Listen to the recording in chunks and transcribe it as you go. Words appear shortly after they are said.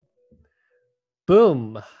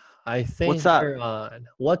Boom. I What's think up? we're on.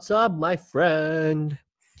 What's up, my friend?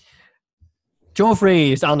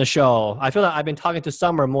 Joffrey is on the show. I feel like I've been talking to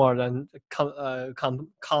Summer more than compared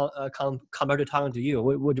to talking to you,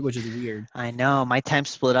 which is weird. I know my time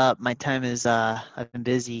split up. My time is I've been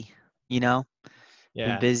busy, you know? Been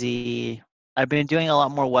Yeah. busy. I've been doing a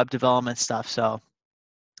lot more web development stuff, so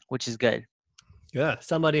which is good. Yeah.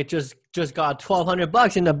 Somebody just got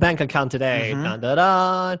 $1,200 in the bank account today. Mhm. Dun, dun,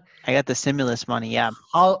 dun. I got the stimulus money, yeah.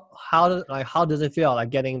 How does it feel like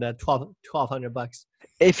getting the 1,200 bucks?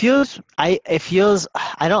 It feels I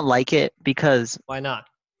don't like it Why not?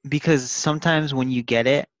 because sometimes when you get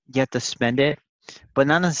it, you have to spend it, but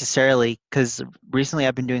not necessarily cuz recently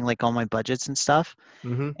I've been doing like all my budgets and stuff,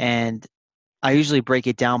 Mm-hmm. and I usually break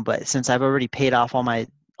it down, but since I've already paid off all my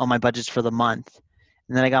budgets for the month,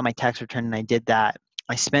 and then I got my tax return and I did that,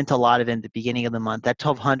 I spent a lot of it in the beginning of the month. That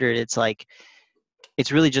 1,200, it's like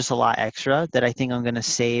it's really just a lot extra that I think I'm gonna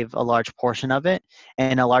save a large portion of it,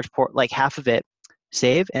 and a large like half of it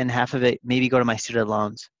save and half of it maybe go to my student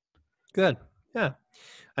loans. Good. Yeah.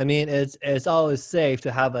 I mean, it's always safe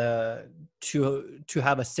to have to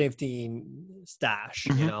have a safety stash.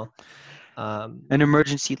 Hmm. Um, An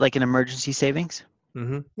emergency savings.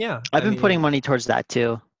 yeah. I've I been putting mean, money towards that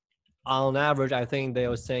too. on average, I think they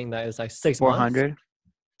were saying that it's like 6 months, 400.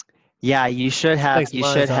 Yeah, you should have. six You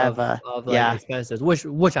should months have. of like Yeah, expenses,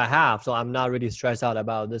 which I have. So I'm not really stressed out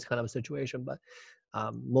about this kind of situation. But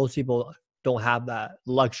most people don't have that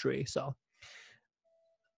luxury. So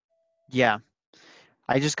yeah.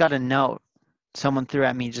 I just got a note someone threw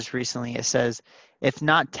at me just recently. It says, if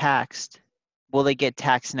not taxed, will they get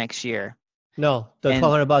taxed next year? no, the And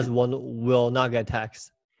 1,200 bucks will not get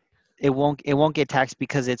taxed. it won't get taxed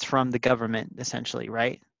because it's from the government essentially,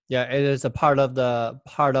 right? Yeah, it is a part of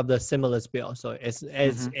the stimulus bill, so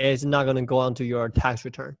Hmm. it's not going to go onto your tax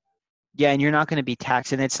return. Yeah, and you're not going to be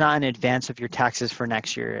taxed, and it's not in advance of your taxes for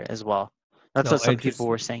next year as well. That's No, what some people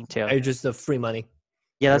were saying too. it's just the free money,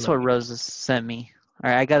 Yeah, free that's what money. Rose sent me. All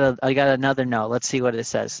right, I got another note. Let's see what it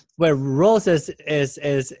says. Where Rose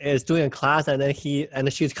is doing a class and then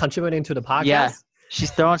she's contributing to the Yeah, podcast. she's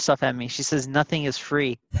throwing stuff at me. She says nothing is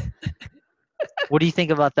free. What do you think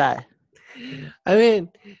about that? I mean,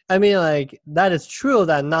 like that is true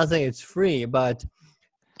that nothing is free, but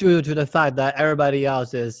due to the fact that everybody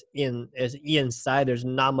else is inside, there's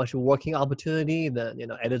not much working opportunity. Then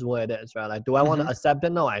it is what it is, right? Like, do I want Hmm. to accept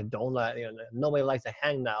it? No, I don't. Like, nobody likes a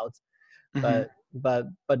handout. Hmm.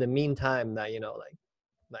 But the meantime, that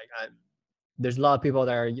there's a lot of people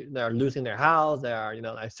that are losing their house. They are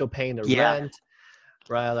like still paying the Yeah. rent,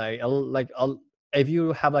 right? If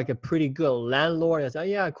you have like a pretty good landlord, and say,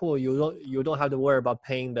 yeah, cool, you don't have to worry about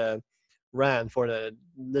paying the rent for the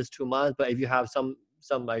this 2 months. But if you have some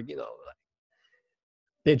like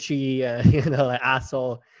bitchy like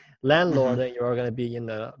asshole landlord, Hmm. then you're gonna be in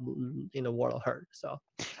the world of hurt. So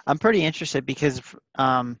I'm pretty interested because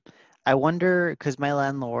I wonder because my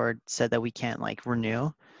landlord said that we can't like renew,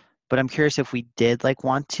 but I'm curious if we did like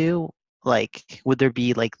want to, like, would there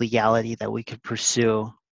be like legality that we could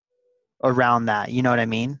pursue around that? You know what I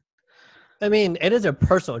mean? I mean, it is a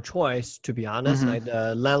personal choice, to be honest. Hmm. Like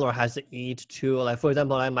the landlord has to eat too. Like for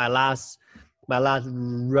example, like my last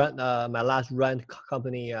rent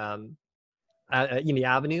company in the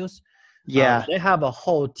avenues, Yeah. they have a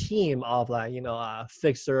whole team of like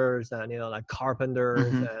fixers and like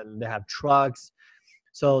carpenters, Hmm. and they have trucks.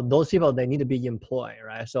 So those people, they need to be employed,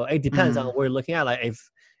 right? So it depends on Hmm. what we're looking at. Like if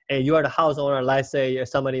you are the house owner, let's say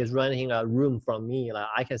somebody is renting a room from me, like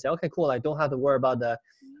I can say, okay, cool. I don't have to worry about the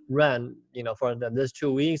rent, for this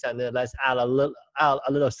 2 weeks, and then let's add a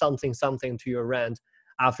little something to your rent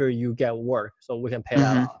after you get work, so we can pay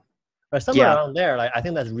that Hmm. off. But somewhere Yeah. around there, like I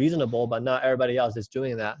think that's reasonable, but not everybody else is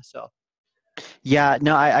doing that. So Yeah,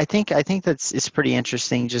 no, I think that's it's pretty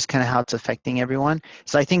interesting just kind of how it's affecting everyone.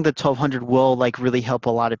 So I think the 1,200 will like really help a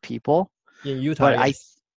lot of people, in Utah, but I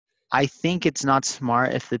yes. I think it's not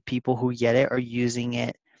smart if the people who get it are using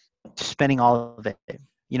it, spending all of it.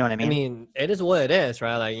 You know what I I mean? mean, it is what it is,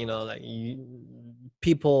 right? Like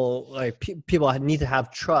people people need to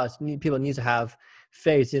have trust. People need to have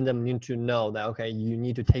faith in them. Need to know that okay, you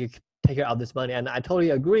need to take care of this money. And I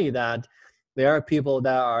totally agree that there are people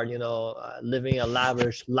that are living a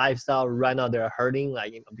lavish lifestyle right now. They're hurting,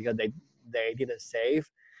 like because they didn't save.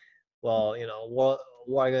 Well, what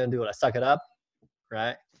are you gonna do? Like suck it up,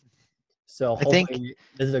 right? So I think hopefully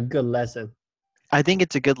this is a good lesson. I think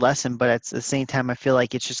it's a good lesson, but at the same time, I feel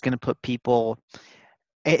like it's just going to put people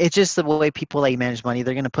It's just the way people like manage money.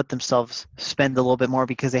 They're going to put themselves spend a little bit more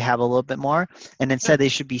because they have a little bit more, and Yeah. instead they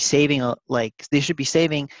should be saving like they should be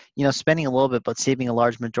saving, spending a little bit but saving a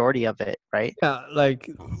large majority of it, right? Yeah, like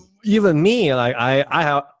even me, like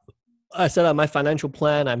I set up my financial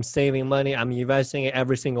plan. I'm saving money. I'm investing it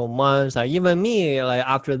every single month. Like even me, like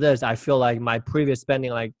after this, I feel like my previous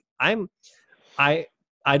spending, like I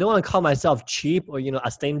I don't want to call myself cheap or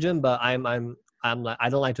a stingy, but I'm like I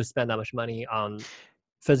don't like to spend that much money on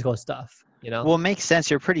physical stuff. Well, it makes sense.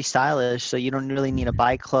 You're pretty stylish, so you don't really need to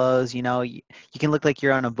buy clothes. You can look like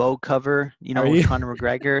you're on a Vogue cover, Are with you Conor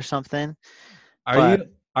McGregor or something. are you But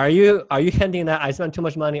are you hinting that I spend too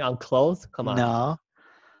much money on clothes? Come on. no,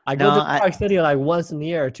 I no, go to New York City like once a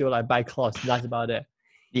year to like buy clothes. That's about it.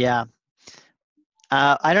 yeah.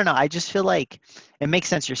 I don't know. I just feel like it makes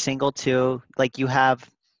sense. You're single too. Like you have,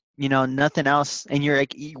 nothing else, and you're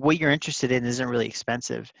like what you're interested in isn't really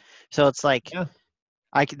expensive. So it's like Yeah.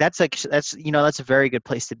 that's a very good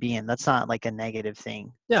place to be in. That's not like a negative thing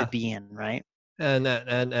to Yeah. be in, right? And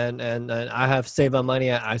I have saved my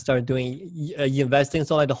money. I started doing investing.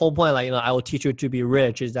 So like the whole point, like I will teach you to be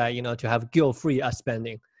rich is that to have guilt-free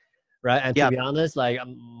spending, right? And to Yep. be honest, like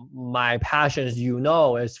my passions,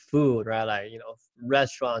 is food, right? Like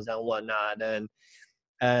restaurants and whatnot,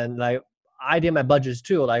 and like I did my budgets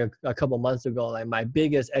too, like a couple months ago. Like my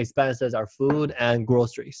biggest expenses are food and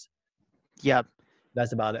groceries. Yep.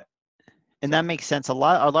 That's about it. And So that makes sense. A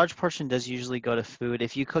large portion does usually go to food.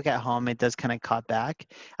 If you cook at home, it does kind of cut back.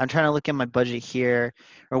 I'm trying to look at my budget here,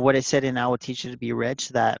 or what it said in I Will Teach You to Be Rich.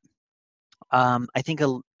 That I think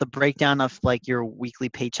the breakdown of like your weekly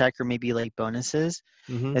paycheck or maybe like bonuses.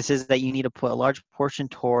 hmm It says that you need to put a large portion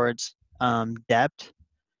towards debt.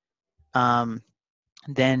 Um,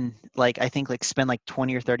 then like I think like spend like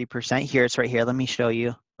 20 or 30%. Here, it's right here. Let me show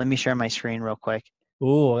you. Let me share my screen real quick.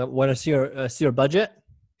 Ooh, want to see your budget?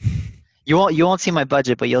 You won't see my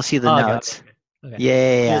budget, but you'll see the Oh, okay, okay, notes. okay, okay. Yeah,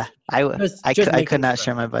 yeah, yeah. Just just I could making not sure.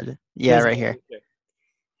 share my budget. Yeah, Just right here. making sure.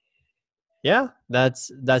 Yeah,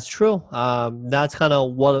 that's true. That's kind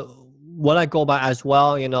of what I go by as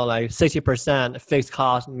well. Like 60% fixed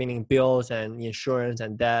cost, meaning bills and insurance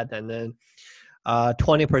and debt, and then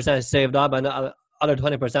 20% saved up, and the other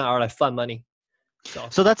 20% are like fun money. So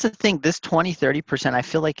So that's the thing. This 20, 30%, I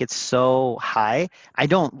feel like it's so high. I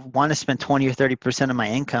don't want to spend 20 or 30% of my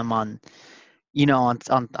income on,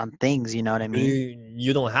 on things, you know what I mean?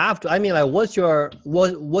 you don't have to. I mean, like, what's your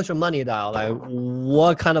money dial? Like,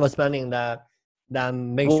 what kind of a spending that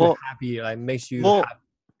makes you Well, happy? Like, makes you well,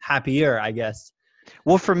 happier, I guess.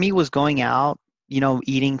 well, for me was going out,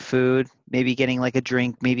 eating food, maybe getting like a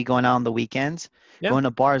drink, maybe going out on the weekends, Yeah. going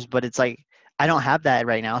to bars, but it's like I don't have that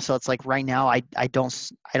right now. So it's like right now I don't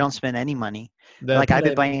spend any money. Then Like put I've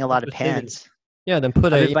been it buying a lot of into savings. pants. Yeah. Then put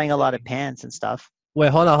I've it been into buying a lot of savings. pants and stuff.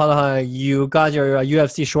 Wait, hold on. You got your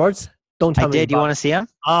UFC shorts? Don't I tell me you did. You bought want it. to see them?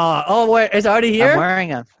 Oh wait, it's already I'm here? wearing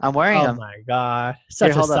them. I'm wearing Oh them. my god, Here,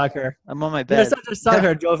 such a hold up. sucker. I'm on my You're bed. such a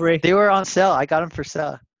sucker, Joffrey. They were on sale. I got them for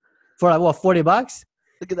sale. For like what, $40?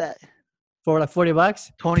 Look at that. For like $40?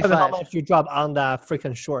 Tell me how 25. much you drop on that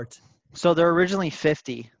freaking short. So they're originally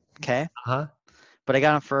 50, okay? Uh-huh. But I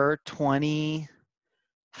got them for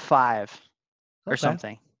 25 or Okay.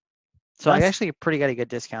 something. So I That's actually pretty got a good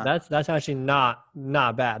discount. that's actually not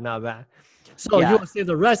bad, not bad. So you Yeah. will save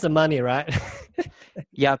the rest of the money, right?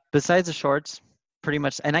 Yeah, besides the shorts, pretty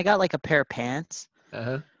much. And I got like a pair of pants,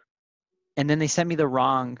 Uh-huh. and then they sent me the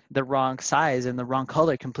wrong size and the wrong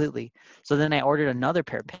color completely. So then I ordered another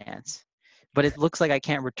pair of pants. But it looks like I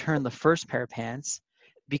can't return the first pair of pants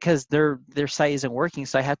because their site isn't working,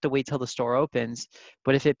 so I have to wait till the store opens.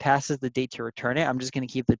 But if it passes the date to return it, I'm just going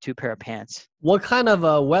to keep the two pair of pants. What kind of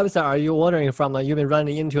a website are you ordering from? Like you've been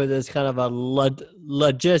running into this kind of a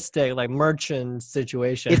logistic, like merchant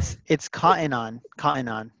situation. It's cotton on, cotton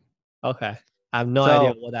on. Okay. I have no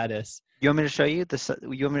idea So what that is. you want me to show you this?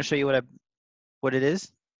 You want me to show you what it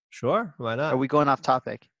is? Sure, why Are not? we going off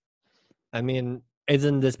topic? I mean,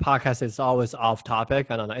 isn't this podcast is always off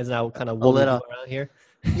topic? I don't know. Isn't that kind of A what we do little. around here?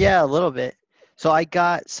 Yeah, a little bit. So I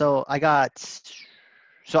was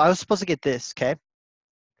supposed to get this, okay?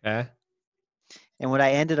 Okay. And what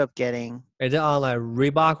I ended up getting, Is it on like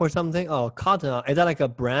Reebok or something? Oh, Cotton. Is that like a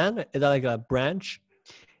brand? Is that like a branch?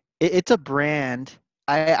 it's a brand.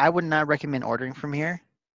 I would not recommend ordering from here,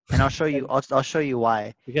 and I'll show you. I'll show you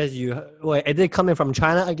why. Because you wait, is it coming from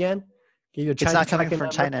China again? Give you a It's not coming tracking from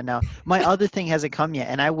number? China now. My other thing hasn't come yet,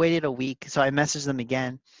 and I waited a week, so I messaged them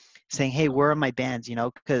again, saying, "Hey, where are my bands?"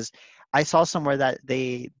 Because I saw somewhere that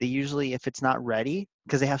they usually, if it's not ready,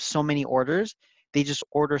 because they have so many orders, they just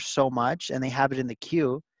order so much, and they have it in the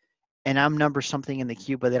queue, and I'm number something in the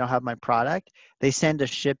queue, but they don't have my product, they send a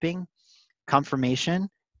shipping confirmation,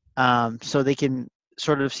 so they can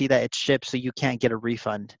sort of see that it's shipped, so you can't get a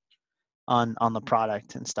refund on the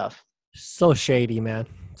product and stuff. So shady, man.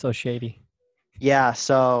 So shady. Yeah,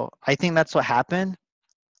 so I think that's what happened,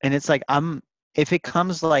 and it's like if it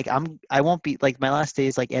comes like I won't be like my last day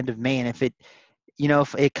is like end of May, and if it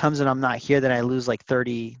if it comes and I'm not here, then I lose like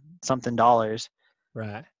 30 something dollars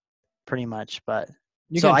Right. pretty much. But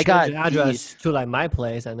You so can I change got the these. address to like my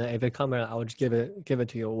place, and then if it comes, I will just give it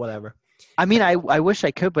to you or whatever. I mean, I wish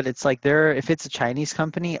I could, but it's like if it's a Chinese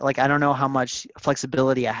company, like I don't know how much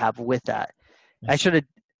flexibility I have with that. I I see. should have,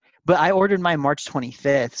 but I ordered mine March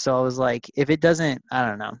 25th, so I was like, if it doesn't, I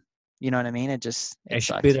don't know. You know what I mean? It It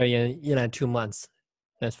should be sucks. there in like 2 months.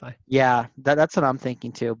 That's fine. Yeah, that's what I'm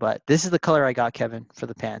thinking too. But this is the color I got, Kevin, for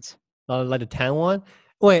the pants. Like the tan one.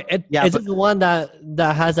 Wait, Yeah, is but it the one that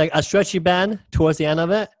has like a stretchy band towards the end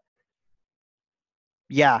of it?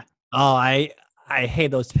 yeah. Oh, I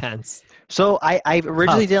hate those pants. So I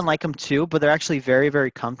originally Cuffs. didn't like them too, but they're actually very,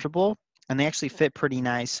 very comfortable and they actually fit pretty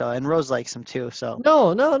nice. So, and Rose likes them too. So,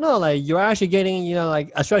 No, no, no. Like you're actually getting,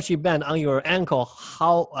 like a stretchy band on your ankle.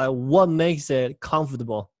 How? What makes it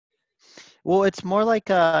comfortable? well, it's more like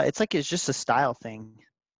it's just a style thing,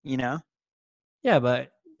 you know? Yeah,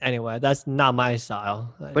 but anyway, that's not my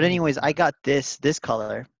style. But anyways, I got this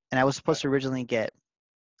color and I was supposed to originally get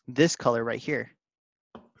this color right here,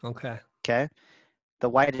 Okay. okay? The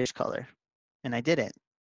whitish color, and I didn't.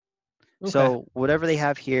 Okay. So, whatever they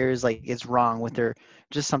have here is like it's wrong with their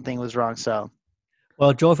just something was wrong. So,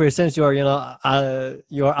 Well, Geoffrey, since you're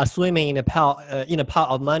swimming in a pot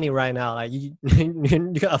of money right now, like you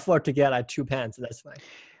can afford to get like two pants. That's fine.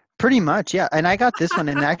 pretty much, yeah. And I got this one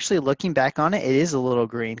and actually looking back on it, it is a little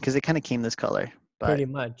green because it kind of came this color. But Pretty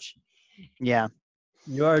much. yeah.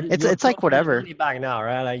 You're It's like throwing your whatever. money back now,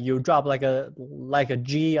 right? Like you drop like a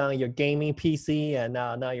G on your gaming PC, and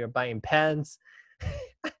now you're buying pens.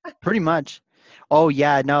 Pretty much. Oh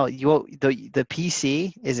yeah, no, the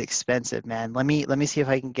PC is expensive, man. Let me see if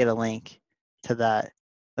I can get a link to that.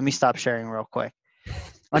 Let me stop sharing real quick.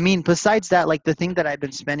 I mean, besides that, like the thing that I've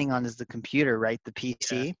been spending on is the computer, right? The Yeah.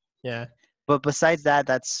 PC. Yeah. But besides that,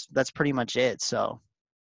 that's pretty much it. So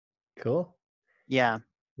Cool. yeah.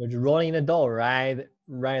 We're just rolling the dough right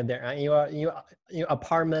there. And your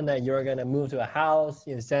apartment that you're gonna move to a house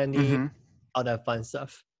in Sandy, hmm all that fun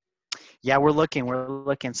stuff. Yeah, we're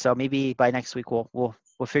looking. So maybe by next week we'll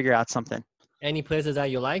figure out something. Any places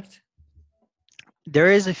that you liked?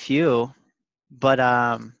 There is a few, but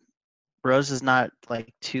Rose is not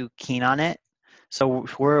like too keen on it. So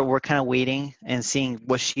we're kind of waiting and seeing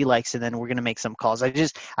what she likes, and then we're gonna make some calls. I've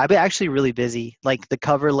been actually really busy. Like the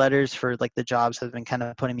cover letters for like the jobs have been kind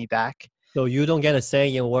of putting me back. So you don't get a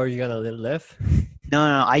say in where you're gonna live?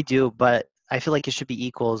 No, I do, but I feel like it should be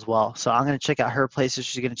equal as well. So I'm gonna check out her places.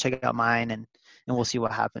 She's gonna check out mine, and we'll see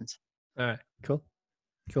what happens. All right. Cool.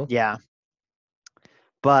 Cool. Yeah,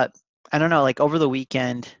 but I don't know. Like over the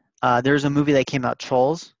weekend, there's a movie that came out,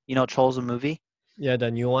 Trolls. You know, Trolls, a movie. Yeah,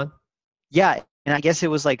 the new one Yeah, and I guess it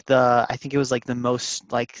was like I think it was like the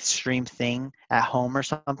most like streamed thing at home or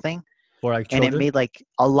something, for like and it children. made like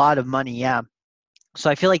a lot of money. Yeah, so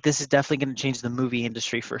I feel like this is definitely going to change the movie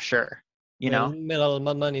industry for sure. You know? Made a lot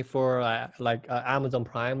of money for Amazon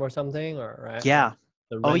Prime or something, or right? Yeah.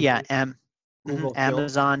 The Oh yeah, renting, mhm, Google Films.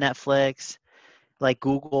 Amazon, Netflix, like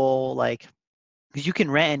Google, like because you can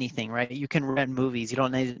rent anything, right? You can rent movies. You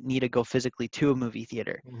don't need to go physically to a movie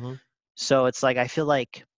theater. Hmm. So it's like I feel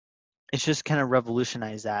like it's just kind of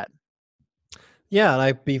revolutionized that. Yeah,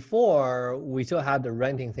 like before we still had the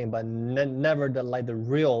renting thing, but never the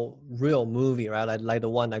real movie, right? Like the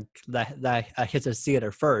one that hits a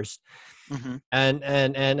theater first. hmm And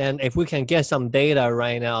if we can get some data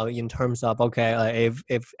right now in terms of okay,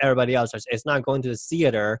 if everybody else is not going to the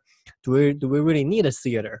theater, do we really need a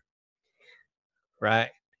theater, right?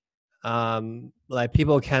 Like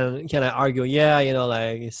people can argue, yeah,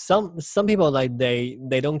 like some people like they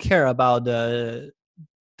don't care about the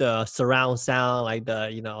surround sound, like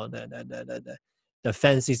the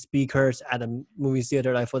fancy speakers at the movie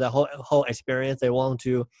theater, like for the whole experience. They want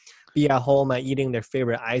to be at home and eating their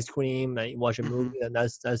favorite ice cream and watch a hmm movie, and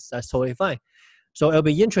that's totally fine. So it'll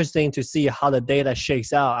be interesting to see how the data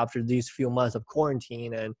shakes out after these few months of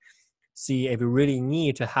quarantine, and see if we really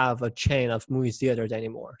need to have a chain of movie theaters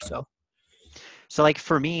anymore. So So like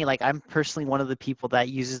for me, like I'm personally one of the people that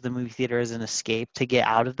uses the movie theater as an escape to get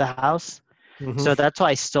out of the house. hmm So that's why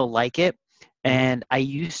I still like it. hmm And I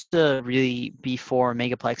used to really be for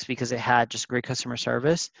Megaplex because it had just great customer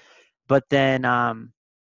service. But then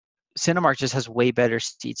Cinemark just has way better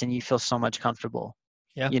seats and you feel so much comfortable,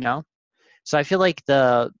 yeah, you know? So I feel like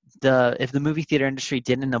the if the movie theater industry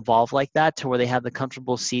didn't evolve like that to where they have the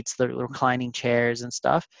comfortable seats, the reclining chairs and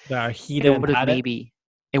stuff, That are heated it and would have padded. maybe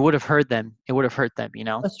it would have hurt them. It would have hurt them, you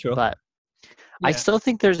know. That's true. But I Yeah. still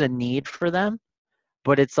think there's a need for them.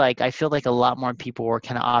 But it's like I feel like a lot more people were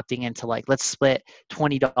kind of opting into like, let's split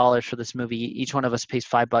 $20 for this movie. Each one of us pays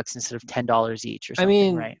 $5 instead of $10 each or I something,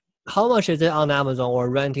 mean, right? how much is it on Amazon or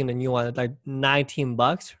renting the new one? Like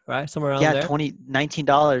 $19, right? Somewhere around Yeah, there.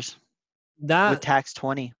 $19 with That tax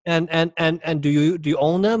 20. and do you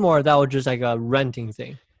own them, or that was just like a renting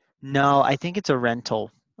thing? No, I think it's a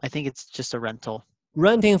rental. I think it's just a rental.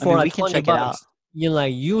 Renting I for mean, like we can 20 check it out. bucks in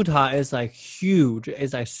like Utah is like huge.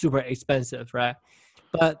 It's like super expensive, right?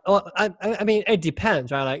 But I mean, it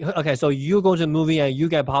depends, right? Like, okay, so you go to the movie and you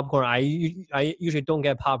get popcorn. I usually don't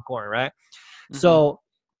get popcorn, right? Hmm. So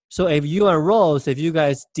if you and Rose, if you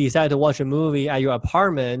guys decide to watch a movie at your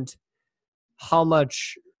apartment, how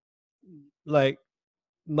much like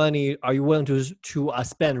money are you willing to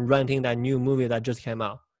spend renting that new movie that just came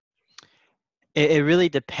out? It really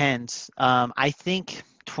depends. I think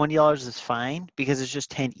 $20 is fine because it's just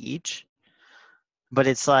 10 each. But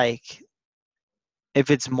it's like if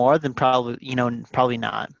it's more, then probably probably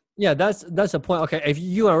not. Yeah, that's the point. Okay, if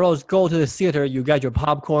you and Rose go to the theater, you get your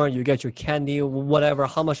popcorn, you get your candy, whatever.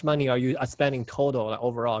 How much money are you spending total, like,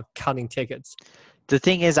 overall, counting tickets? The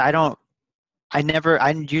thing is, I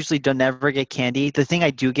usually don't never get candy. The thing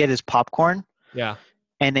I do get is popcorn, Yeah.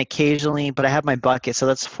 and occasionally, but I have my bucket, so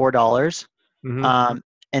that's $4. Mm-hmm. Um,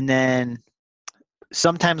 and then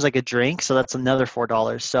sometimes like a drink, so that's another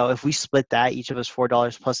 $4. So if we split that, each of us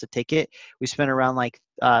 $4 plus a ticket, we spend around like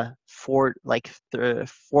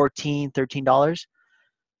 14, $13.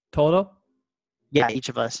 Total? Yeah, each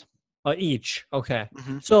of us. Each. Okay.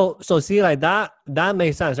 Hmm. So see, like that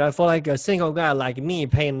makes sense, right? For like a single guy like me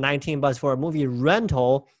paying $19 for a movie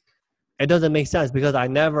rental, it doesn't make sense because I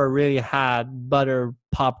never really had butter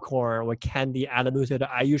popcorn with candy at the movie theater.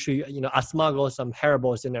 I usually, I smuggle some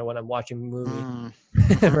Haribo's in there when I'm watching a movie, Mm.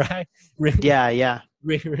 Hmm. right? Re- Yeah, yeah,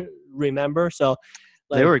 remember? So,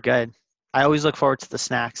 they like, were good. I always look forward to the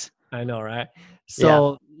snacks. I know, right? Yeah.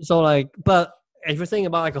 So like, but if you're thinking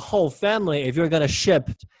about like a whole family, if you're gonna ship,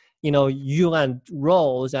 you and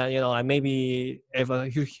Rose, and like maybe if a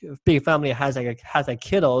huge big family has like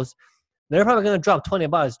kiddos, they're probably gonna drop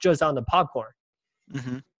 $20 just on the popcorn,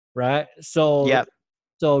 Hmm. right? So Yeah.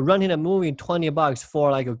 so renting a movie $20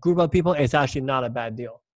 for like a group of people is actually not a bad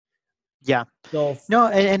deal. Yeah. So No,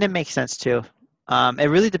 and it makes sense too. It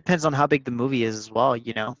really depends on how big the movie is as well,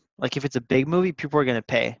 you know. Like if it's a big movie, people are gonna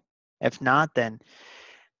pay. If not, then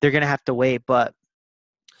they're gonna have to wait. But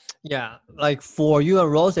yeah, like for you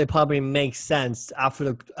and Rose, it probably makes sense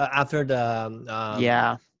after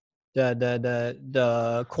yeah.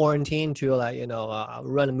 the quarantine to like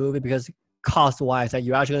run a movie, because cost wise that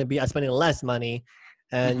you're actually going to be spending less money,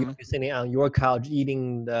 and you'll Hmm. be sitting on your couch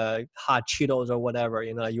eating the hot Cheetos or whatever,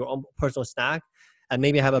 like your own personal snack, and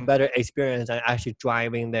maybe have a Hmm. better experience than actually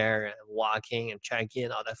driving there and walking and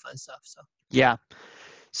checking all that fun stuff. So Yeah.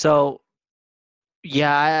 So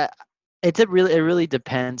yeah, it really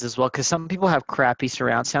depends as well because some people have crappy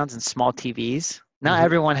surround sounds and small TVs. Not mhm.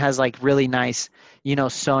 everyone has like really nice,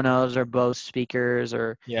 Sonos or Bose speakers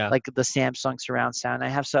or Yeah, like the Samsung surround sound.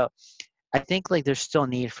 I think like there's still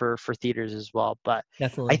need for theaters as well, but I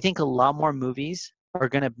definitely. think a lot more movies are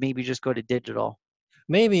gonna maybe just go to digital.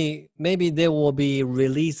 Maybe they will be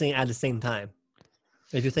releasing at the same time,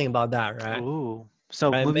 if you think about that, right? Ooh,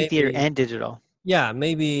 so Right, movie theater maybe. and digital. Yeah,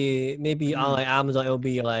 maybe on Mm, like Amazon it'll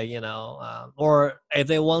be like, or if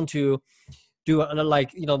they want to do another,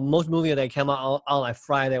 like, most movies that come out on like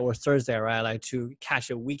Friday or Thursday, right? Like to catch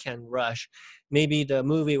a weekend rush, maybe the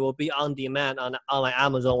movie will be on demand on like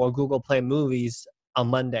Amazon or Google Play Movies on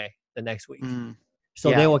Monday the next week. mm,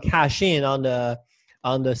 So they yeah, will cash in on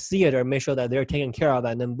the theater, make sure that they're taken care of,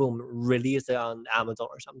 and then boom, release it on Amazon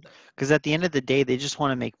or something. because at the end of the day, they just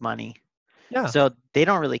want to make money. Yeah, So they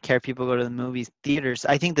don't really care if people go to the movie theaters.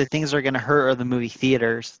 I think the things that are going to hurt are the movie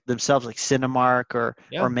theaters themselves, like Cinemark or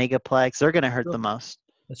yeah, Megaplex. They're going to hurt true. the most.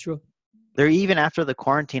 That's true. They're even after the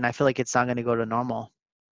quarantine. I feel like it's not going to go to normal.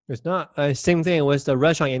 It's not same thing with the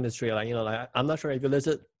restaurant industry. Like, like I'm not sure if you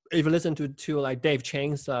listen to like Dave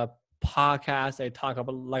Chang's podcast. They talk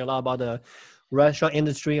about like a lot about the restaurant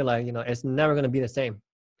industry. Like, it's never gonna be the same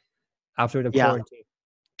after the Yeah. quarantine.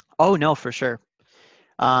 Oh no, for sure.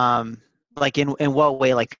 Like in what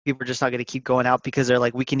way? Like people are just not going to keep going out because they're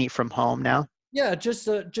like we can eat from home now. Yeah, just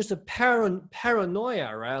a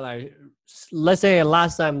paranoia, right? Like, let's say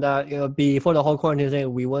last time that before the whole quarantine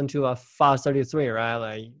thing, we went to a Fast 33, right?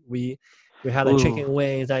 Like we had a Ooh. chicken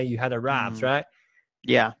wings and you had the wraps, Mm, right?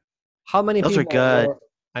 yeah. How many Those are people good. were?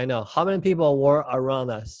 I know. How many people were around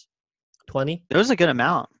us? 20. There was a good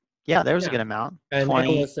amount. Yeah, there was a Yeah. good amount. And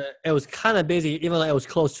 20. it was kind of busy, even though it was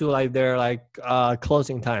close to like their like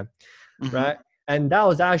closing time, Hmm. right? And that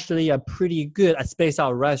was actually a pretty good spaced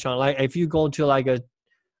out restaurant. Like if you go to like a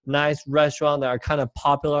nice restaurant that are kind of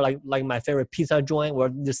popular, like my favorite pizza joint, where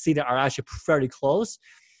the seats are actually fairly close,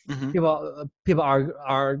 Hmm. people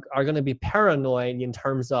are going to be paranoid in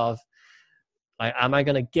terms of like, am I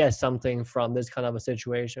going to get something from this kind of a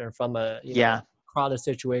situation, or from a Yeah. crowded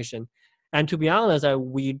situation? And to be honest,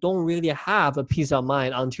 we don't really have a peace of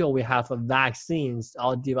mind until we have vaccines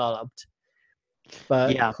all developed.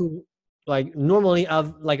 But Yeah. who, like, normally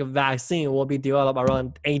of like a vaccine will be developed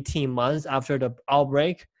around 18 months after the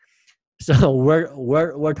outbreak. So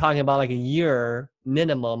we're talking about like a year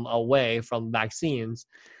minimum away from vaccines.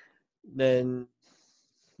 Then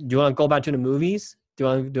do you want to go back to the movies? Do you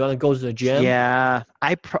want to go to the gym? Yeah.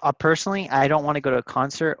 Personally, I don't want to go to a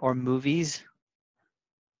concert or movies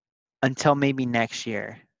until maybe next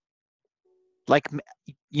year. Like,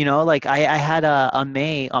 like I had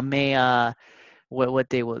what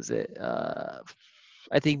day was it?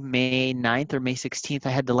 I think May 9th or May 16th, I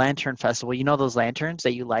had the Lantern Festival. You know those lanterns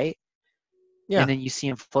that you light and Yeah. then you see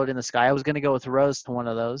them float in the sky? I was going to go with Rose to one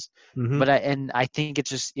of those, Mm-hmm. but I think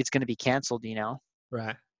it's going to be canceled.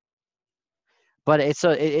 Right. But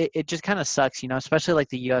it just kind of sucks, especially like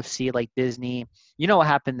the UFC, like Disney. You know what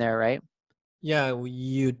happened there, right? Yeah,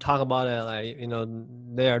 you talk about it like,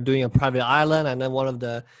 they are doing a private island, and then one of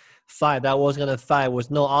the fight that was gonna fight with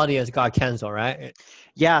no audience got canceled, right?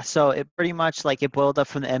 Yeah, so it pretty much like it boiled up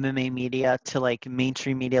from the MMA media to like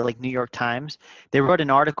mainstream media, like New York Times. They wrote an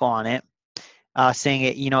article on it, saying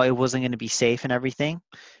it wasn't going to be safe and everything.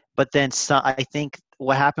 But then I think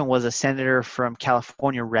what happened was a senator from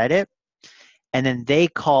California read it, and then they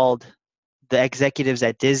called the executives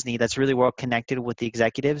at Disney. That's really well connected with the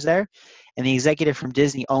executives there, and the executive from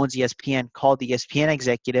Disney owns ESPN. Called the ESPN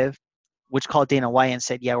executive, which called Dana White and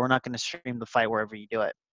said, "Yeah, we're not going to stream the fight wherever you do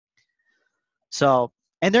it." So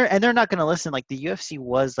and they're not going to listen. Like the UFC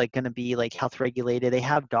was like going to be like health regulated. They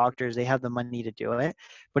have doctors. They have the money to do it.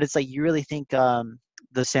 But it's like you really think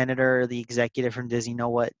the senator, the executive from Disney know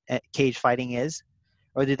what cage fighting is,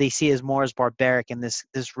 or do they see it as more as barbaric and this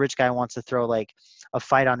rich guy wants to throw like a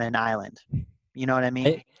fight on an island? You know what I mean?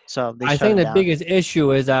 I, So they I shut think it the down. biggest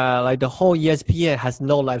issue is like the whole ESPN has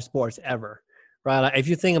no live sports ever, right? Like if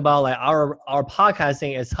you think about like our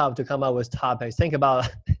podcasting is tough to come up with topics. Think about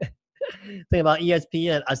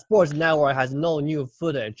ESPN. A sports network has no new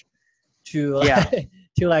footage to Yeah.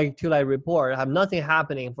 to report. Have nothing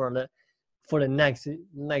happening for the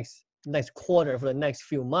next quarter, for the next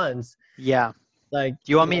few months. Yeah. Like,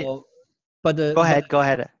 Do you want me? but Go but ahead. Go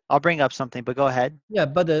ahead. I'll bring up something, but go ahead. yeah,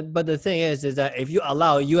 but the thing is that if you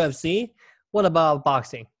allow UFC, what about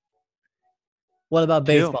boxing? What about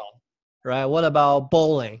Two. baseball? Right? What about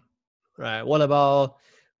bowling? Right? What about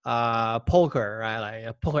poker? Right?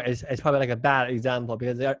 Like poker is probably like a bad example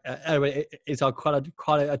because everybody it's all crowded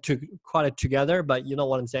together. But you know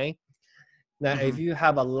what I'm saying? That if Hmm. you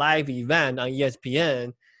have a live event on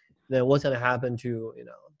ESPN, then what's going to happen to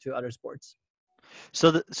to other sports?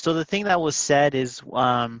 So the thing that was said is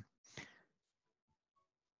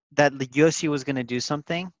that the UFC was going to do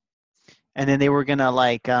something, and then they were going to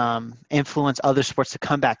like influence other sports to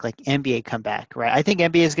come back, like NBA come back, right? I think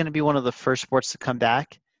NBA is going to be one of the first sports to come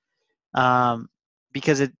back, um,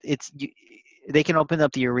 because they can open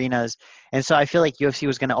up the arenas, and so I feel like UFC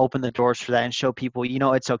was going to open the doors for that and show people,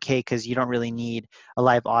 it's okay because you don't really need a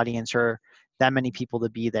live audience or that many people to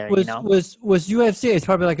be there, you know? With UFC, it's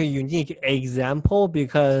probably like a unique example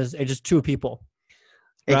because it's just two people,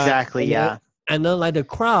 right? Exactly. Yeah. And then like the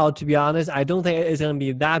crowd, to be honest, I don't think it's gonna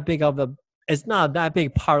be that big of a. It's not that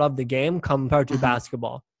big part of the game compared to Hmm.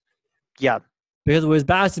 basketball. Yeah. Because with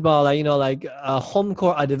basketball, like like a home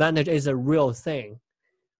court advantage is a real thing,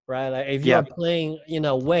 right? Like if you Yeah. are playing in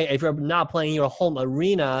a way, if you're not playing your home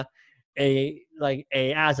arena, a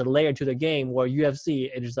adds a layer to the game. Where UFC,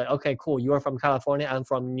 it is like, okay, cool, you are from California, I'm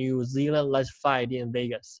from New Zealand, let's fight in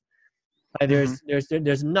Vegas. Like Hmm.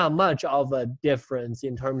 there's not much of a difference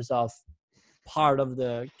in terms of part of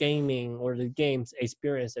the gaming or the game's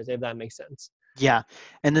experiences, if that makes sense. Yeah,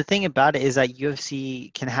 and the thing about it is that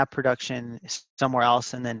UFC can have production somewhere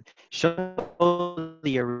else and then show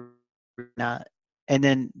the arena, and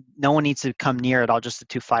then no one needs to come near it all, just the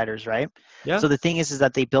two fighters, right? Yeah. So the thing is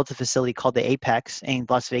that they built a facility called the Apex in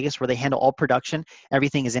Las Vegas where they handle all production.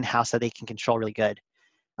 Everything is in-house that they can control really good.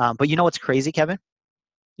 But you know what's crazy, Kevin?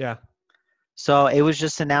 Yeah. So it was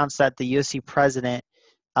just announced that the UFC president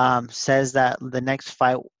says that the next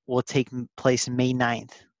fight will take place May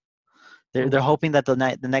 9th. They're Okay. hoping that the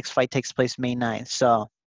next fight takes place May 9th. So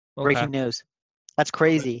Okay. breaking news. That's Okay.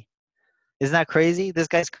 crazy. Isn't that crazy? This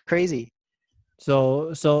guy's crazy. So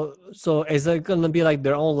is it gonna be like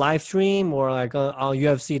their own live stream or like on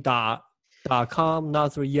UFC.com,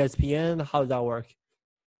 not through ESPN? How does that work?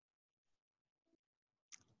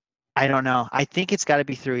 I don't know. I think it's got to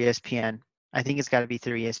be through ESPN. I think it's got to be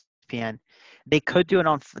through ESPN. They could do it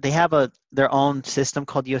on. They have their own system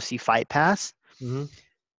called UFC Fight Pass, Mm-hmm.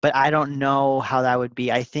 but I don't know how that would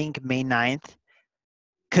be. I think May 9th,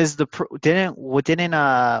 because didn't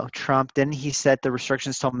Trump, didn't he set the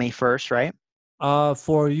restrictions till May 1st, right?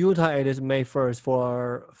 For Utah it is May 1st.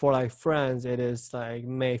 For like France it is like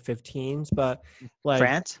May 15th. But like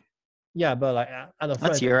France? yeah, but like I know That's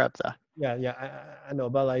France. Europe though. Yeah, yeah, I know.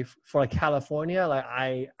 But like for like California, like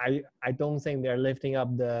I don't think they're lifting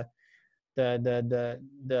up the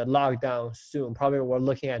lockdown soon. Probably we're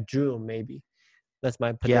looking at June maybe. That's my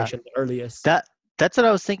Yeah. prediction, the earliest. That that's what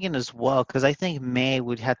I was thinking as well, because I think May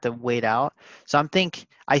would have to wait out. So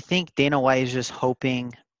I think Dana White is just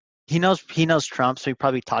hoping he knows Trump, so he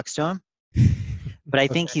probably talks to him. But I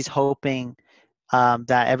think Okay. he's hoping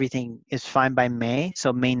that everything is fine by May.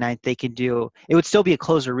 So May 9th they could do it would still be a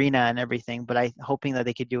closed arena and everything, but I hoping that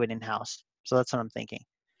they could do it in house. So that's what I'm thinking.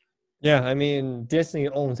 Yeah, I mean Disney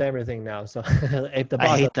owns everything now, so if the I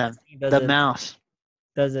boss of hate them. Disney The doesn't mouse.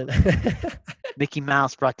 doesn't Mickey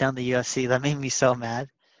Mouse brought down the UFC. That made me so mad.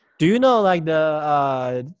 Do you know like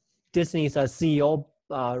the Disney's CEO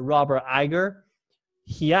Robert Iger?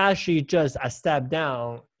 He actually just stepped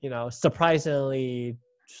down, surprisingly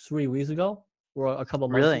 3 weeks ago or a couple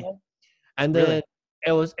months Really? ago. And then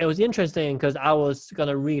Really? it was interesting because I was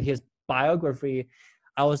gonna read his biography.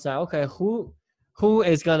 I was like, okay, who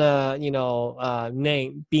is gonna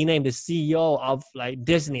be named the CEO of like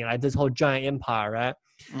Disney, like this whole giant empire, right?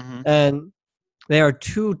 Mm-hmm. And there are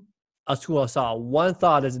two school of thought. One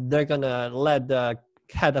thought is they're gonna let the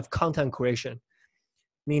head of content creation,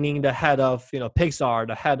 meaning the head of Pixar,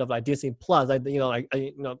 the head of like Disney Plus, like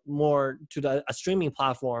more to a streaming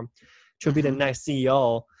platform, to be the Mm-hmm. next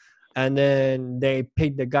CEO, and then they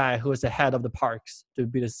pick the guy who is the head of the parks to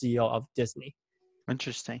be the CEO of Disney.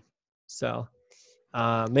 Interesting. So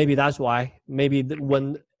maybe that's why. Maybe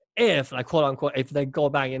when if like quote unquote if they go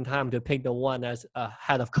back in time to pick the one as a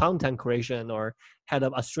head of content creation or head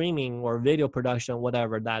of a streaming or video production,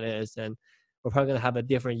 whatever that is, and we're probably gonna have a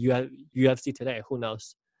different UFC today. Who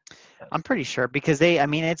knows? I'm pretty sure because I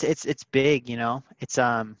mean it's big, it's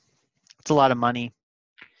a lot of money.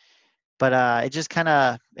 But it just kind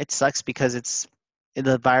of it sucks because it's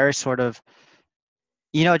the virus sort of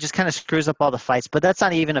it just kind of screws up all the fights. But that's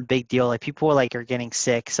not even a big deal. Like people like are getting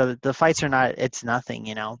sick, so the fights are not. It's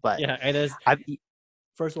nothing, But Yeah, it is I,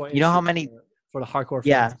 first one you know issue how many? for the hardcore fans.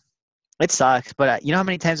 Yeah, it sucks. But you know how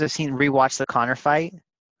many times I've seen rewatch the Connor fight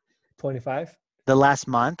 25. the last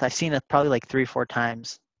month? I've seen it probably like 3-4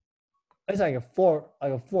 times. It's like a 4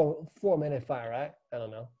 minute fight, right? I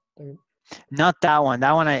don't know. Not that one.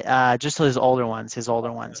 That one I just his older ones and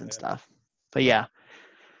Yeah. stuff. But Well, yeah,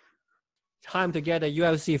 time to get a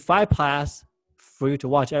UFC fight pass for you to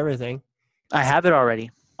watch everything. I have it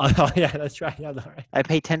already. Oh yeah, that's right. Yeah, all right. I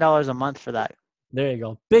pay $10 a month for that. There you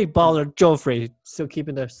go. Big baller Joffrey still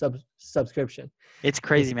keeping the subscription. It's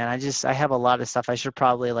crazy, man. I have a lot of stuff. I should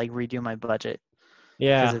probably like redo my budget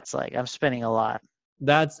because Yeah, it's like I'm spending a lot.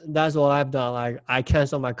 that's what I've done. Like I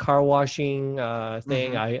canceled my car washing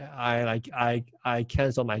thing. Mhm. I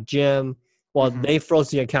canceled my gym. Well, Mhm. they froze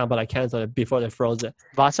the account, but I canceled it before they froze it.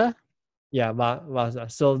 Vasa? Yeah, Vasa.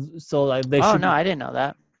 So like they Oh should no, be. I didn't know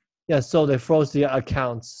that. Yeah, so they froze the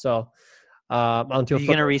accounts. So Are until you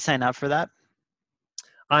further, gonna re-sign up for that?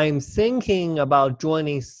 I'm thinking about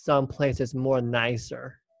joining some places more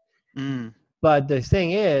nicer. Mm. But the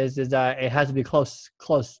thing is that it has to be close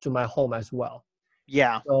to my home as well.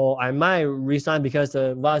 Yeah. So I might resign because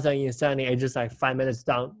the Vaza in Sani is just like 5 minutes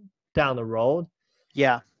down the road,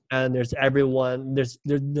 Yeah. and there's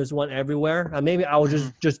one everywhere. And maybe I will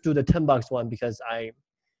Mhm. just do the $10 one because I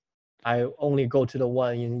only go to the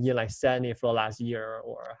one in like Sani for the last year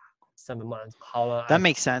or 7 months. How long That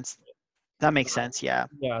makes sense. That makes sense. Yeah.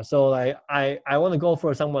 yeah. So like I want to go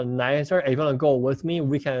for someone nicer. If you want to go with me,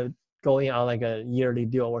 we can go in on like a yearly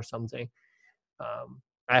deal or something.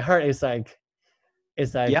 I heard it's like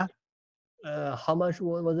Yeah. how much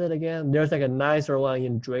was it again? There's like a nicer one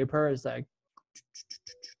in Draper. It's like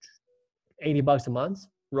 $80 a month,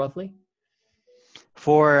 roughly.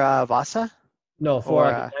 For Vasa No, for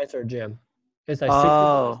or like a nicer gym, it's like $60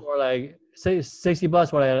 oh, or like say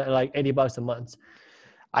 $60 or like $80 a month.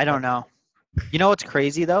 I Uh, don't know. You know what's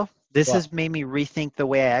crazy though? This What? has made me rethink the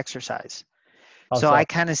way I exercise. So Also, I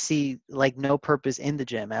kind of see like no purpose in the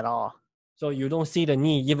gym at all. so you don't see the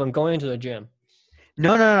need even going to the gym.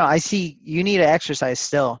 No. I see you need to exercise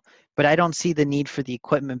still, but I don't see the need for the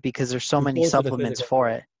equipment because there's so You many go to the supplements physical for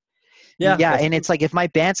gym. it. Yeah, Yeah, that's and true. it's like if my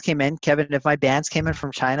bands came in, Kevin, if my bands came in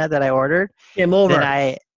from China that I ordered, Game then over.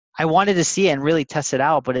 I wanted to see it and really test it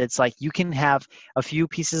out, but it's like you can have a few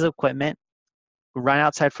pieces of equipment, run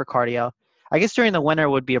outside for cardio. I guess during the winter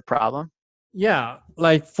would be a problem. Yeah,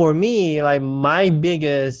 like for me, like my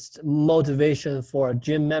biggest motivation for a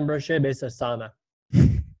gym membership is a sauna.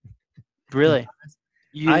 To be Really? honest,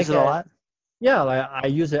 You I use it a can, lot? yeah, like I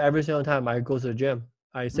use it every single time I go to the gym.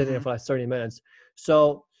 I sit in Hmm. for like 30 minutes.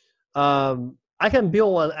 So, I can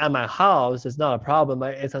build one at my house. It's not a problem.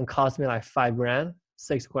 It can cost me like 5 grand,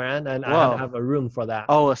 6 grand, and I have to Whoa. have a room for that.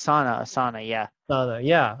 Oh, a sauna, yeah. Sauna,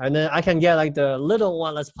 yeah, and then I can get like the little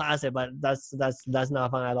one that's plastic, but that's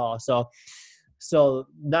not fun at all. So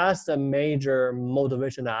that's the major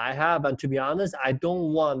motivation that I have. And to be honest, I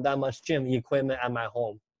don't want that much gym equipment at my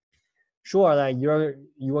home. Sure, like you're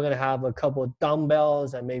gonna have a couple of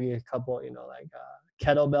dumbbells and maybe a couple, like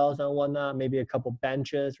kettlebells and whatnot, maybe a couple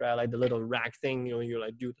benches, right? Like the little rack thing, you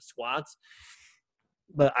like do the squats.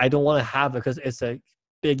 But I don't want to have it because it's a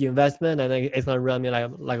big investment and it's gonna run me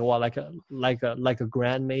like what, like a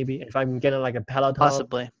grand maybe. If I'm getting like a Peloton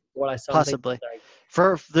Possibly. or like something Possibly. like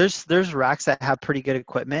There's racks that have pretty good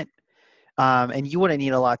equipment. And you wouldn't need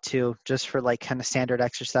a lot too, just for like kind of standard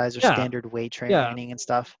exercise or yeah, standard weight yeah, training and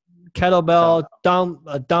stuff. So, kettlebell,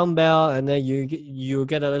 a dumbbell, and then you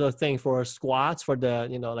get a little thing for squats for the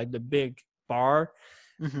like the big bar,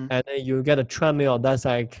 hmm and then you get a treadmill that's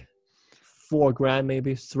like 4 grand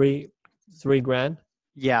maybe, three grand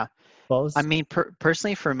yeah. I both. mean,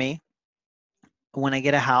 personally for me, when I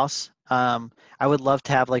get a house, I would love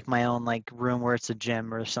to have like my own like room where it's a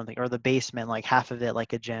gym or something, or the basement, like half of it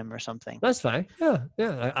like a gym or something. That's fine. Yeah,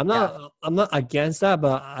 yeah. I'm Yeah. not I'm not against that,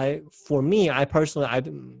 but for me, I personally, I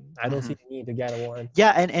don't hmm see the need to get one.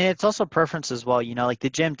 Yeah, and it's also preference as well. Like the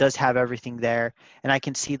gym does have everything there, and I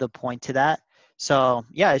can see the point to that. So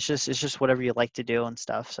yeah, it's just whatever you like to do and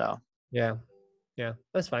stuff. So Yeah, yeah.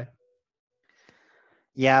 That's fine.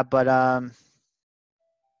 yeah, but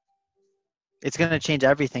it's gonna change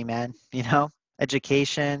everything, man.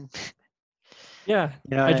 Education. Yeah,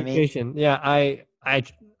 You know what I mean? education. Yeah,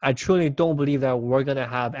 I truly don't believe that we're gonna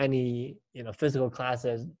have any physical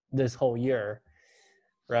classes this whole year,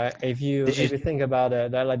 right? If you Did you? if you think about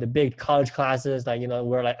it, that like the big college classes, like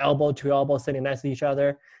we're like elbow to elbow sitting next to each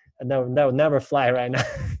other, and that would never fly right now.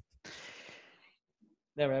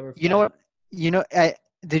 Never ever You know fly. what?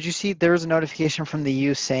 Did you see there was a notification from the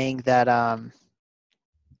U saying that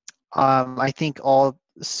I think all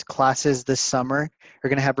classes this summer are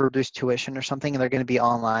going to have reduced tuition or something, and they're going to be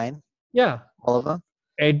online, Yeah, all of them.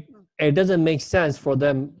 it it doesn't make sense for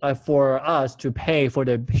them, for us to pay for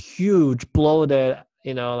the huge bloated,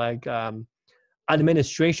 like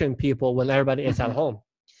administration people when everybody is at Hmm. home,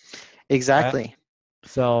 right? Exactly.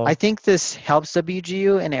 I So think this helps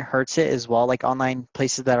WGU and it hurts it as well, like online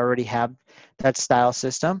places that already have that style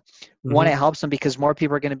system. One, mhm. it helps them because more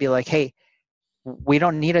people are going to be like, hey, we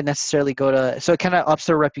don't need to necessarily go to, so it kind of ups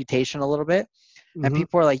their reputation a little bit. And Mhm.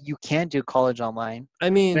 people are like, you can do college online. I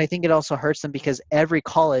But I mean, think it also hurts them because every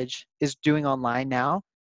college is doing online now,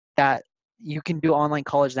 that you can do online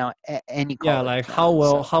college now at any yeah, college like now.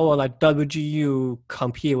 So, how will like WGU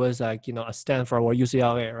compete with like a Stanford or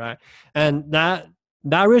UCLA, right? And that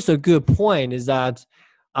is a good point. Is that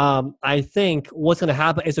I think what's going to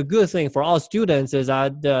happen is a good thing for all students is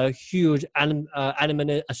that the huge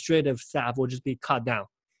administrative staff will just be cut down.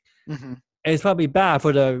 hmm It's probably bad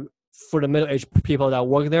for the middle-aged people that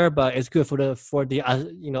work there, but it's good for the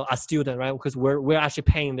a student, right? Because we're actually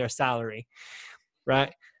paying their salary,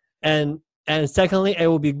 right? And secondly, it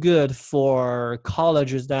will be good for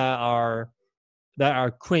colleges that are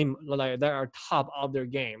cream, like that are top of their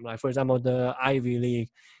game, like for example the Ivy League,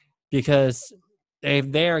 because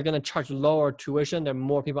if they are gonna charge lower tuition, then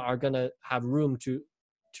more people are gonna have room to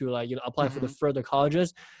like apply for the hmm further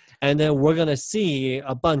colleges, and then we're gonna see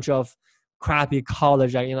a bunch of crappy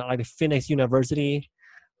college, like like Phoenix University,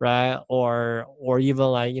 right? Or even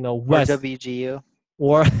like or West, WGU.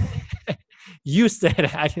 or you said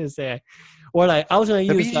it, I didn't say it. Or like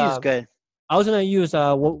WGU is good. I was gonna use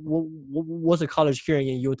what's a college here in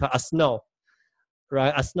Utah? A Snow,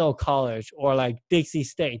 right? A Snow College or like Dixie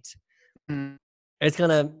State. Mm, It's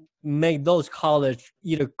gonna make those college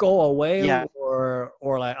either go away yeah. or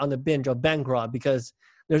like on the binge or bankrupt, because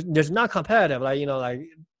there's not competitive. Like like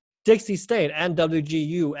Dixie State and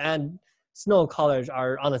WGU and Snow College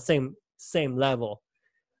are on the same level,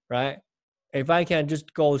 right? if I can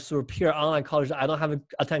just go through pure online college, I don't have to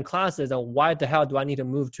attend classes, then why the hell do I need to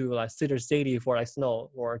move to like Cedar City for like Snow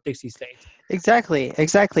or Dixie State? Exactly.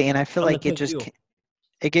 And I feel I'm gonna like pick you.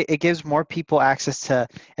 it gives more people access to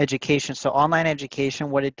education. So online education,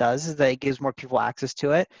 what it does is that it gives more people access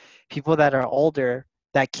to it. People that are older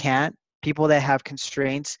that can't, people that have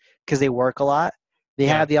constraints because they work a lot, they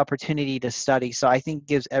Yeah. have the opportunity to study. So I think it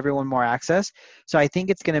gives everyone more access. So I think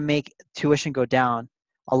it's going to make tuition go down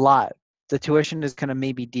a lot. The tuition is going to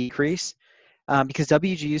maybe decrease because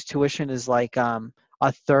WGU's tuition is like a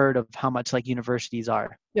third of how much like universities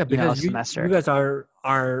are, Yeah, a because you semester. guys are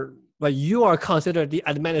but you are considered the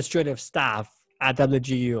administrative staff at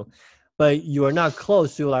WGU, but you are not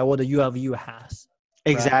close to like what the U of U has,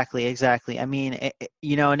 right? Exactly. I mean,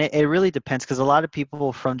 and it really depends because a lot of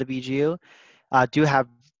people from WGU do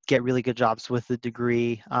get really good jobs with the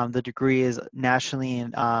degree. The degree is nationally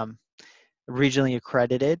and regionally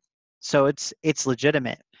accredited, so it's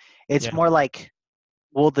legitimate. It's Yeah, more like,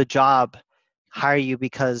 will the job hire you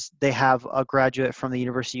because they have a graduate from the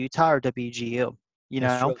University of Utah or WGU,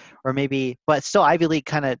 that's true. or maybe, but still Ivy League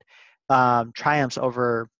kind of triumphs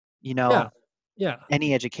over, you Yeah, know, yeah.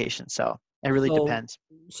 any education. So it really So depends.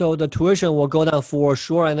 so the tuition will go down for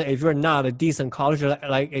sure, and if you're not a decent college,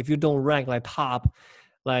 like if you don't rank like top,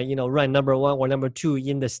 like rank number one or number two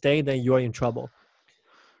in the state, then you're in trouble,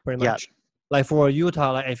 pretty Yeah. much. Like for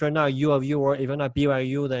Utah, like if you're not U of U or if you're not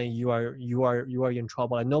BYU, then you are in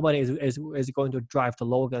trouble. Like nobody is going to drive to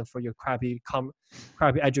Logan for your crappy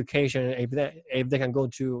education if they can go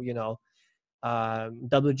to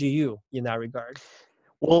WGU in that regard.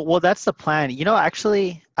 Well, that's the plan.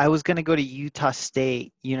 Actually, I was going to go to Utah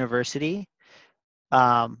State University,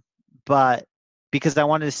 um, but because I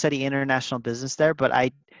wanted to study international business there, but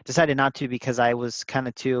I decided not to because I was kind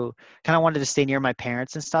of wanted to stay near my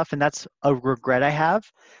parents and stuff, and that's a regret I have.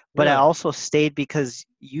 But I Really? also stayed because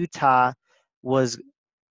Utah was,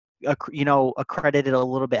 accredited a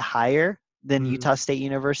little bit higher than Mm-hmm. Utah State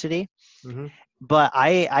University. Mm-hmm. But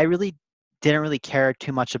I really didn't really care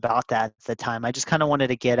too much about that at the time. I just kind of wanted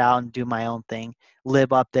to get out and do my own thing,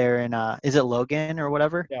 live up there in is it Logan or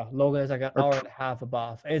whatever? Yeah, Logan is like an Or hour and a half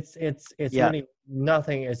above. It's yeah. really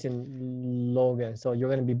nothing is in Logan, so you're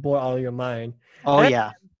gonna be bored out of your mind. Oh And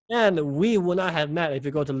yeah. and we would not have met if you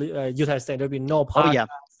go to Utah State. There'd be no Oh podcast. yeah.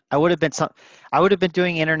 I would have been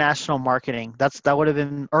doing international marketing. That would have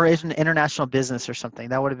been, or is an international business or something.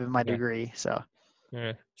 That would have been my Yeah. degree. So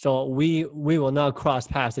Yeah. So we will not cross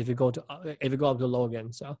paths if you go up to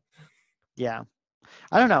Logan. So yeah.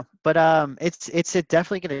 I don't know, but it's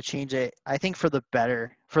definitely going to change it. I think for the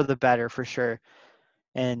better for sure,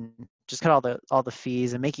 and just cut all the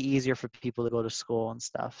fees and make it easier for people to go to school and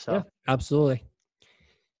stuff. yeah, So absolutely.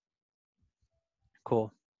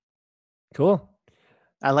 cool. Cool.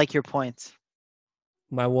 I like your points.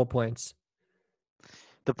 My war points.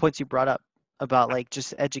 The points you brought up about like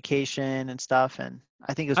just education and stuff, and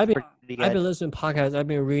I think it was I've been pretty I've good. been listening to podcasts. I've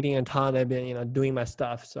been reading a ton. I've been doing my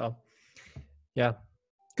stuff. So yeah,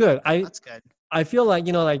 good. I That's good. I feel like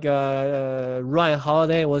Ryan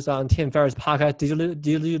Holiday was on Tim Ferriss' podcast.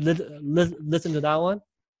 Did you listen to that one?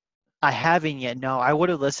 I haven't yet. No, I would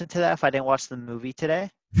have listened to that if I didn't watch the movie today.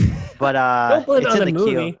 But Don't blame it it's on in the the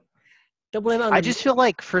queue. movie. Don't blame it on I the just feel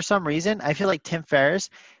like for some reason I feel like Tim Ferriss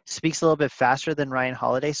speaks a little bit faster than Ryan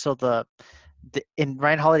Holiday, so and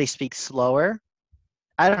Ryan Holiday speaks slower.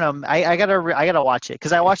 I don't know. I gotta watch it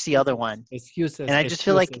because I watched the other one, excuses, and I just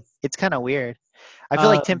feel like excuses. it's kind of weird. I feel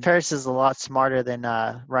like Tim Um, Ferriss is a lot smarter than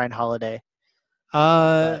Ryan Holiday.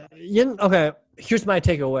 But okay. Here's my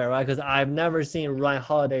takeaway, right? Because I've never seen Ryan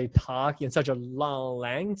Holiday talk in such a long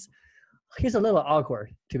length. He's a little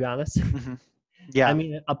awkward, to be honest. mhm. I Yeah.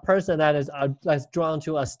 mean, a person that's drawn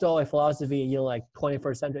to a Stoic philosophy in like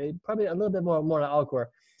 21st century, probably a little bit more awkward.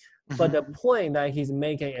 But Mhm. the point that he's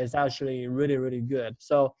making is actually really, really good.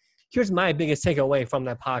 So here's my biggest takeaway from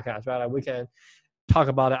that podcast, right? Like we can talk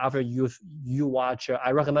about it after you watch.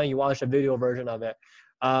 I recommend you watch the video version of it.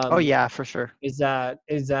 Oh Um, yeah, for sure. is that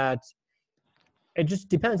it just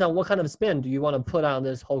depends on what kind of spin do you want to put on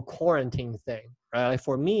this whole quarantine thing, right? Like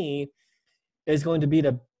for me, it's going to be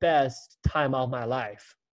the best time of my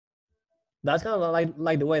life. That's kind of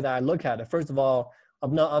like the way that I look at it. First of all,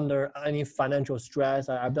 I'm not under any financial stress.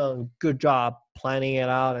 I've done a good job planning it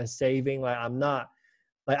out and saving. I'm not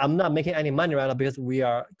making any money right now because we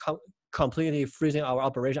are completely freezing our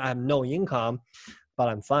operation. I have no income, but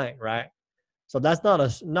I'm fine, right? So that's not a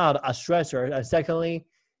stressor. And secondly,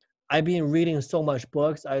 I've been reading so much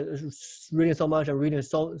books. I reading so much and reading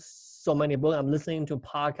so many books. I'm listening to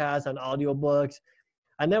podcasts and audiobooks.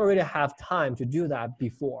 I never really have time to do that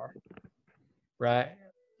before, right?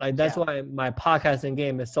 Like that's why my podcasting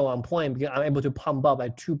game is so on point, because I'm able to pump up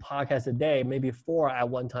like 2 podcasts a day, maybe 4 at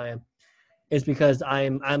one time. It's because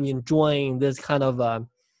I'm enjoying this kind of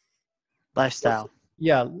lifestyle.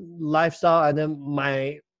 lifestyle. And then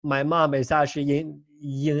my mom is actually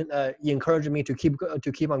encouraging me to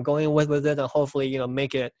keep on going with it, and hopefully, you know,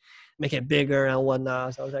 make it bigger and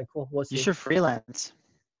whatnot. So I was like, cool, we'll see. You should freelance.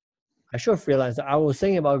 I should freelance. I was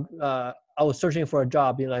thinking about I was searching for a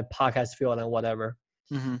job in like podcast field and whatever.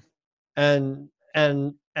 Mm-hmm. And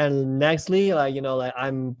nextly, like, you know, like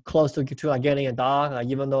I'm close to like getting a dog. Like,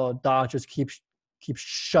 even though a dog just keeps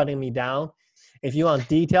shutting me down. If you want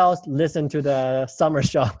details, listen to the summer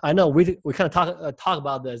show. I know we kind of talk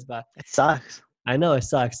about this, but it sucks. I know it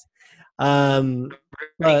sucks. But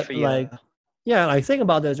for you, like, yeah, like think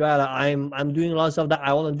about this, right? I'm doing a lot of stuff that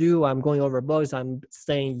I want to do. I'm going over books. I'm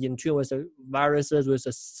staying in tune with the viruses, with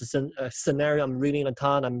the scenario. I'm reading a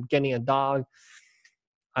ton. I'm getting a dog.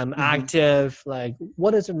 I'm active. Like,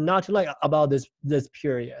 what is not to like about this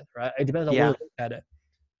period, right? It depends on where you look at it.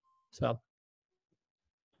 So,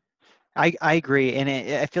 I agree, and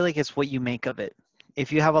I feel like it's what you make of it.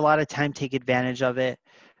 If you have a lot of time, take advantage of it.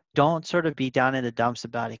 Don't sort of be down in the dumps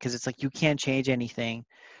about it, because it's like you can't change anything.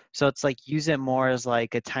 So it's like use it more as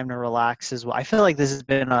like a time to relax as well. I feel like this has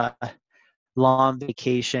been a long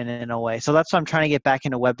vacation in a way. So that's why I'm trying to get back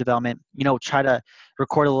into web development, you know, try to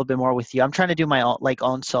record a little bit more with you. I'm trying to do my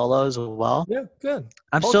own solos as well. Yeah, good.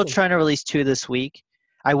 I'm still trying to release 2 this week.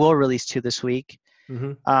 I will release 2 this week.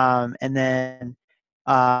 And then,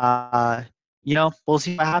 you know, we'll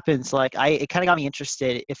see what happens. Like it kind of got me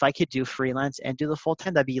interested. If I could do freelance and do the full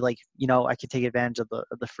time, that'd be like, you know, I could take advantage of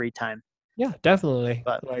the free time. Yeah, definitely.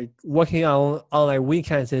 But like working on like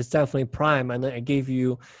weekends is definitely prime, and then it gave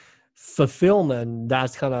you fulfillment.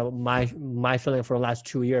 That's kind of my feeling for the last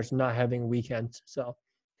 2 years, not having weekends. So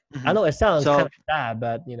I know it sounds kind of sad,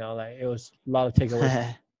 but you know, like it was a lot of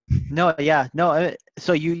takeaways. No.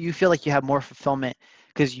 So you feel like you have more fulfillment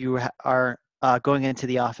because you are going into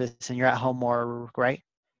the office and you're at home more, right?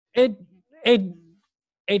 It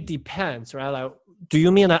depends, right? Like, do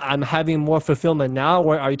you mean that I'm having more fulfillment now,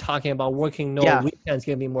 or are you talking about working weekends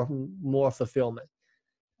giving me more fulfillment?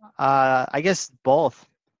 I guess both,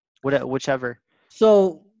 whichever.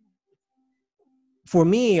 So for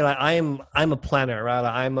me, like I'm a planner, right?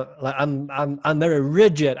 Like I'm very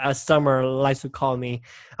rigid, as Summer likes to call me.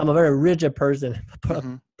 I'm a very rigid person.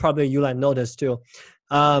 Probably you like notice too.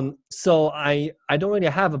 So I don't really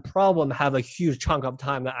have a problem, have a huge chunk of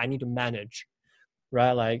time that I need to manage,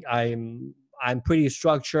 right? Like I'm pretty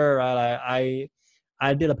structured, right?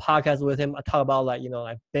 I did a podcast with him. I talk about like, you know,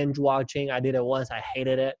 like binge watching. I did it once. I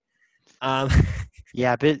hated it.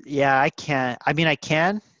 Yeah, but I can't. I mean, I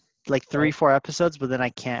can like 3-4 episodes, but then I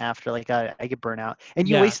can't after. Like I get burnt out, and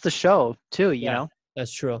you waste the show too. You know,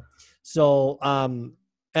 that's true. So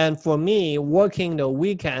and for me, working the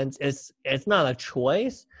weekends it's not a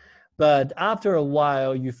choice, but after a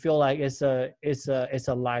while, you feel like it's a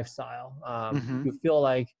lifestyle. You feel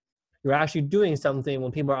like you're actually doing something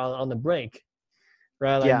when people are on the break,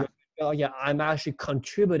 right? Like, I'm actually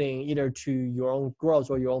contributing either to your own growth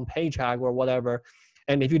or your own paycheck or whatever.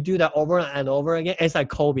 And if you do that over and over again, it's like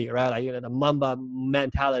Kobe, right? Like, you know, the Mamba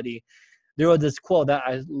mentality. There was this quote that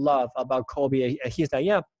I love about Kobe. He's like,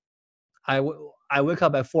 I wake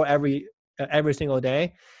up at 4 every single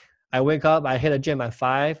day. I wake up, I hit the gym at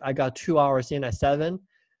 5. I got 2 hours in at 7.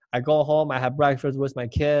 I go home, I have breakfast with my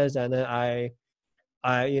kids, and then I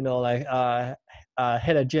you know, like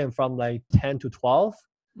hit the gym from like 10 to 12.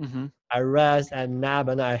 I rest and nap,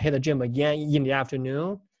 and I hit the gym again in the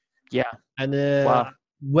afternoon. Yeah. And then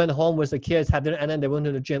went home with the kids, had dinner, and then they went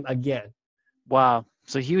to the gym again. Wow.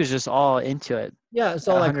 So he was just all into it. Yeah.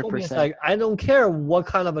 So 100%. Like, it's like, I don't care what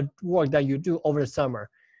kind of a work that you do over the summer.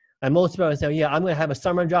 And most people say, yeah, I'm going to have a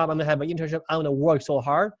summer job. I'm going to have an internship. I'm going to work so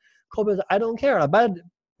hard. Kobe says, I don't care. By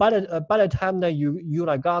the time that you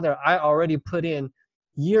like got there, I already put in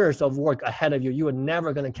years of work ahead of you. You were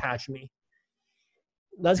never going to catch me.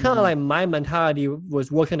 That's kind of like my mentality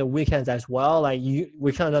was working the weekends as well. Like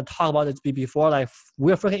we kind of talked about this before. Like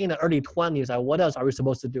we're freaking in the early 20s. Like what else are we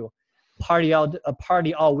supposed to do? Party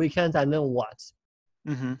all weekends, and then what?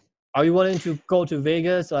 Are you willing to go to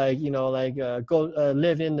Vegas? Like, you know, like go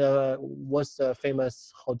live in the what's the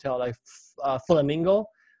famous hotel, like Flamingo,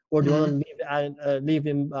 or do you want to live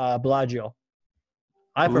in Bellagio?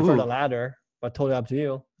 I prefer the latter, but totally up to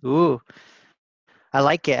you. Ooh, I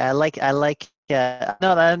like it. I like.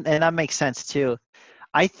 No, that makes sense too.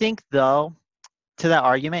 I think though, to that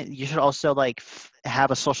argument, you should also like have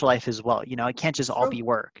a social life as well. You know, it can't just all be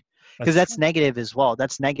work, because that's negative as well.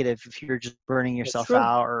 That's negative if you're just burning yourself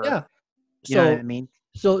out, or you know what I mean.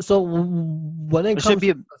 When it It should comes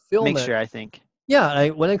be to a fulfillment, mixture, I think. yeah,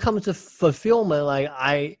 like when it comes to fulfillment, like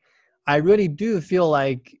I really do feel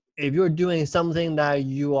like if you're doing something that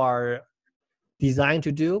you are designed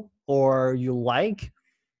to do or you like,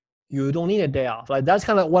 you don't need a day off. Like that's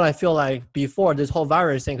kind of what I feel like before this whole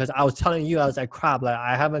virus thing. Because I was telling you, I was like, crap, like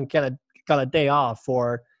I haven't got a day off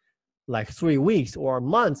for like 3 weeks or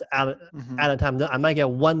months Hmm. at a time. Then I might get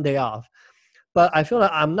one day off, but I feel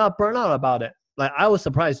like I'm not burnt out about it. Like I was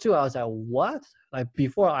surprised too. I was like, what? Like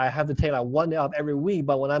before I have to take like one day off every week,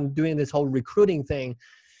 but when I'm doing this whole recruiting thing,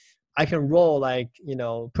 I can roll like,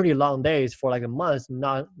 pretty long days for like a month,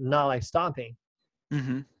 not like stopping.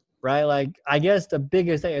 Hmm. Right? Like I guess the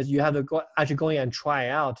biggest thing is you have to go in and try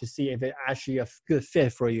out to see if it actually a good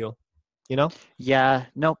fit for you. You know? Yeah,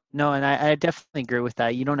 no, and I definitely agree with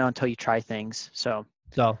that. You don't know until you try things. So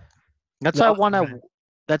So that's that why I was want good. to.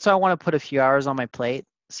 That's why I want to put a few hours on my plate,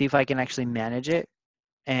 see if I can actually manage it.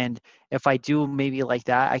 And if I do maybe like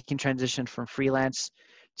that, I can transition from freelance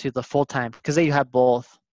to the full time because they have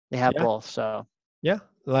both. They have Yeah, both. So yeah.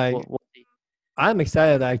 Like we'll see. I'm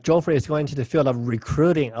excited that Joffrey is going to the field of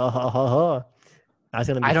recruiting. Oh, ho, ho, ho. That's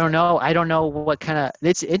gonna be I don't fun. know. I don't know what kind of.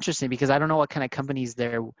 It's interesting because I don't know what kind of companies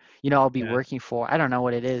I'll be Yeah. working for. I don't know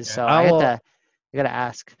what it is. Yeah. So I will I gotta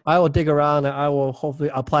ask. I will dig around and I will hopefully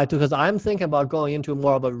apply to because I'm thinking about going into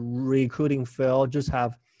more of a recruiting field. Just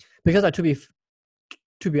have because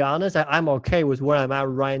to be honest, I'm okay with where I'm at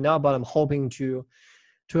right now, but I'm hoping to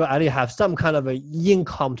at least have some kind of a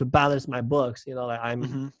income to balance my books. Like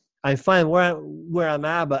Hmm. I find where I'm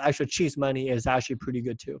at, but extra cheese money is actually pretty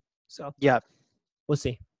good too. So Yeah. we'll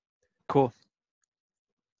see. Cool.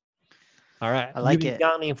 All right, I you've like been it.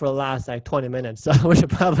 yawning for the last like 20 minutes, so we should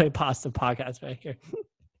probably pause the podcast right here.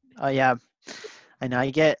 Oh yeah. I know.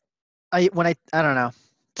 I don't know.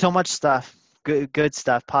 So much stuff. Good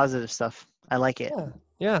stuff. Positive stuff. I like it. Yeah,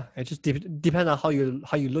 yeah. It just depends on how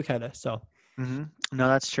you look at it. So Hmm. No,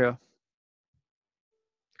 that's true.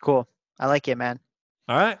 Cool. I like it, man.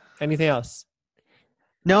 all right. Anything else?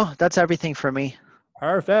 No, that's everything for me.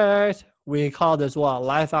 Perfect. We call this what?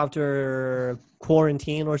 Life after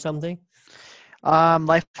quarantine or something?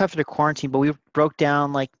 Life after quarantine, but we broke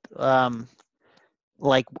down like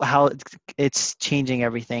how it's changing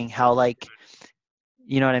everything. How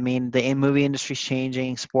you know what I mean? The movie industry's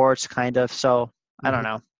changing, sports kind of. So I don't Mhm.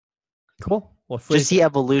 know. Cool. Well, free Just say. the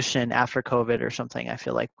evolution after COVID or something. I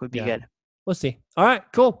feel like would be Yeah. good. We'll see. All right.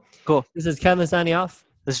 Cool. Cool. This is Kevin signing off.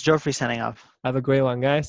 This is Geoffrey signing off. Have a great one, guys.